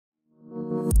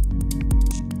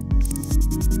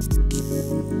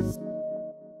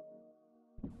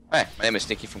Hi, my name is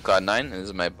Sneaky from Cloud9, and this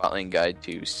is my bot lane guide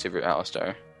to Sivir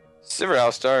Alistar. Sivir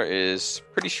Alistar is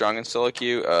pretty strong in solo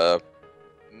queue,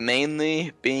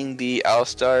 mainly being the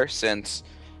Alistar, since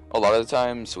a lot of the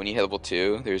times when you hit level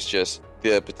 2, there's just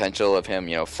the potential of him,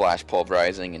 flash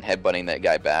pulverizing and headbutting that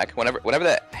guy back. Whenever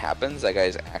that happens, that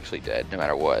guy's actually dead, no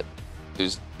matter what.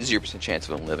 There's 0% chance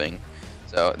of him living.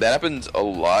 So that happens a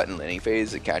lot in laning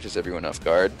phase, it catches everyone off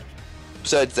guard.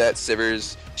 Besides that,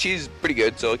 she's pretty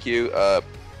good solo queue.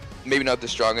 Maybe not the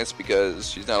strongest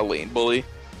because she's not a lane bully,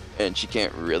 and she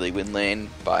can't really win lane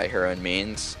by her own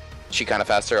means. She kind of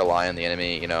has to rely on the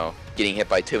enemy, getting hit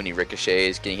by too many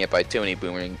ricochets, getting hit by too many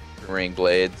boomerang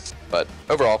blades. But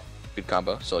overall, good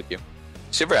combo, solo queue.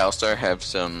 Sivir and Alistar have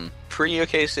some pretty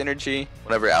okay synergy.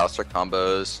 Whenever Alistar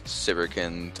combos, Sivir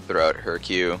can throw out her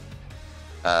Q.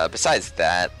 Besides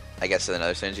that, I guess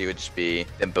another synergy would just be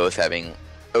them both having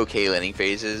okay laning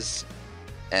phases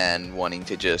and wanting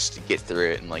to just get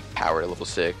through it and like power to level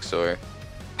 6 or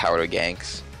power to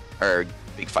ganks or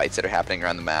big fights that are happening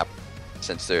around the map,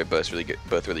 since they're both really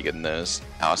good in those.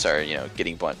 Alistar,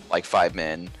 getting like 5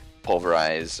 men,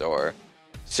 pulverize, or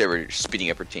Sivir speeding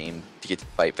up her team to get to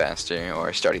the fight faster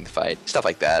or starting the fight, stuff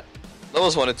like that.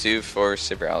 Levels 1 and 2 for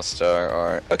Sivir Alistar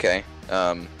are okay.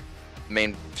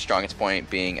 Main strongest point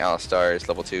being Alistar's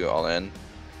level 2 all in.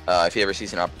 If he ever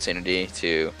sees an opportunity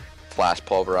to flash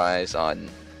pulverize on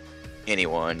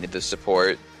anyone, the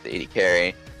support, the AD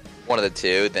carry, one of the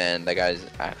two, then that guy's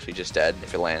actually just dead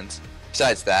if it lands.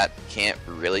 Besides that, can't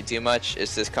really do much.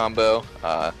 It's this combo.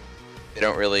 They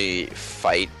don't really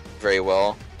fight very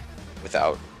well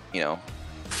without,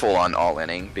 full on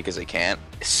all-inning, because they can't.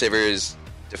 Sivir's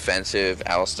defensive,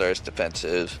 Alistar's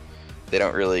defensive. They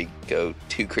don't really go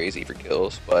too crazy for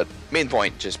kills, but main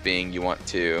point just being you want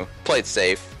to play it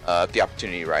safe. If the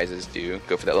opportunity arises, do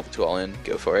go for that level 2 all-in,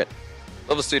 go for it.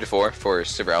 Levels 3 to 4 for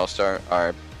Sivir Alistar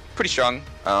are pretty strong.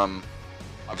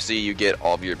 Obviously, you get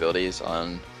all of your abilities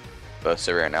on both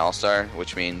Sivir and Alistar,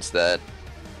 which means that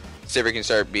Sivir can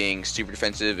start being super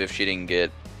defensive if she didn't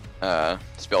get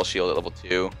Spell Shield at level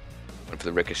 2. Went for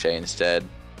the Ricochet instead,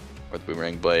 or the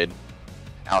Boomerang Blade.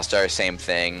 Alistar, same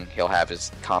thing. He'll have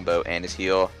his combo and his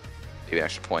heal. Maybe an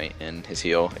extra point in his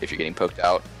heal if you're getting poked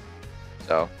out.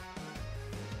 So,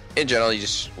 in general, you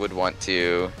just would want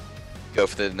to go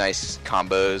for the nice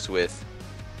combos with,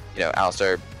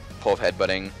 Alistar pull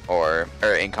headbutting, or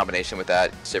in combination with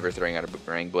that, Sivir throwing out a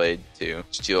Boomerang Blade to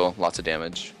steal lots of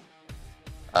damage.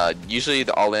 Usually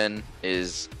the all-in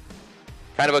is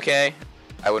kind of okay.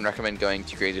 I wouldn't recommend going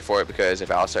too crazy for it, because if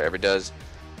Alistar ever does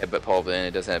headbutt pull in,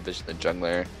 it doesn't have vision of the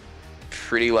jungler,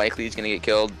 pretty likely he's going to get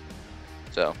killed,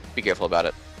 so be careful about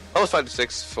it. Levels 5 to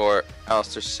 6 for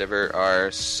Alistar Sivir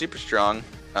are super strong.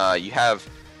 You have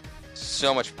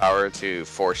so much power to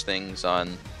force things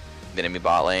on the enemy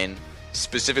bot lane.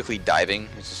 Specifically diving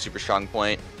is a super strong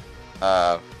point.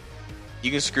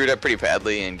 You can screw it up pretty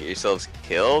badly and get yourselves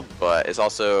killed, but it's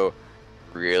also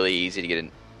really easy to get a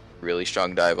really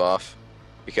strong dive off,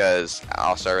 because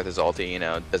Alistar with his ulti,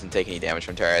 doesn't take any damage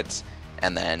from turrets,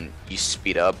 and then you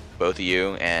speed up both of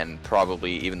you and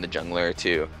probably even the jungler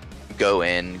to go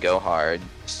in, go hard,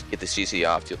 get the CC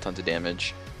off, deal tons of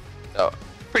damage. So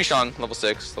pretty strong, level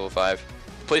 6, level 5.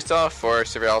 Playstyle for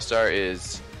Sivir Alistar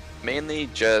is mainly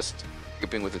just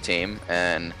grouping with the team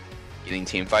and getting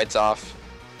team fights off.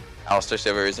 Alistar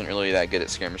Sivir isn't really that good at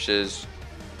skirmishes.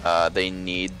 They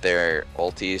need their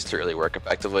ultis to really work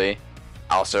effectively.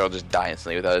 Alistar will just die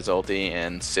instantly without his ulti,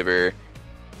 and Sivir,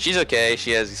 she's okay.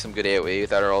 She has some good AoE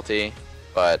without her ulti,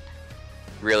 but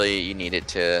really you need it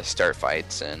to start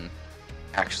fights and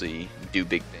actually do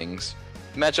big things.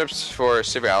 Matchups for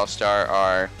Sivir Alistar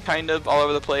are kind of all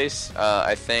over the place.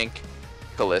 I think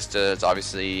Kalista is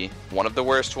obviously one of the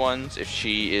worst ones. If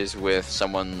she is with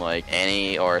someone like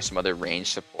Annie or some other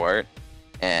range support,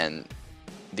 and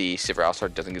the Sivir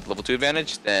Alistar doesn't get the level 2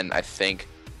 advantage, then I think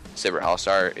Sivir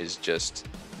Alistar is just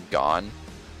gone.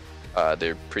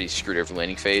 They're pretty screwed over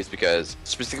laning phase, because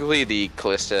specifically the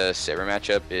Kalista Sivir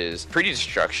matchup is pretty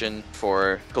destruction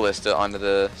for Kalista onto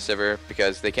the Sivir,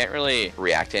 because they can't really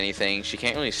react to anything. She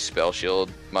can't really spell shield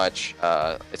much.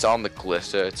 It's all on the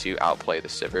Kalista to outplay the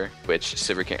Sivir, which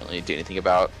Sivir can't really do anything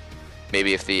about.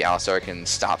 Maybe if the Alistar can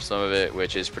stop some of it,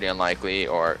 which is pretty unlikely,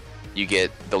 or you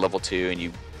get the level 2 and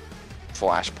you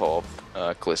flash pull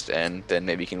Kalista in, then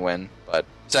maybe you can win. But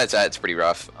besides that, it's pretty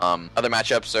rough. Other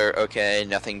matchups are okay,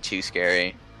 nothing too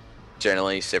scary.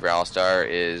 Generally, Sivir Alistar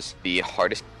is the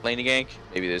hardest lane to gank.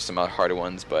 Maybe there's some other harder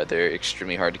ones, but they're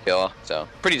extremely hard to kill. So,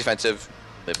 pretty defensive.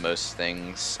 Live most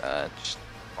things, just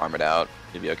farm it out,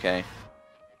 you'll be okay.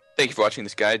 Thank you for watching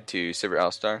this guide to Sivir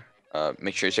Alistar.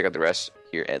 Make sure to check out the rest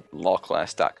here at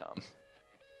lawclass.com.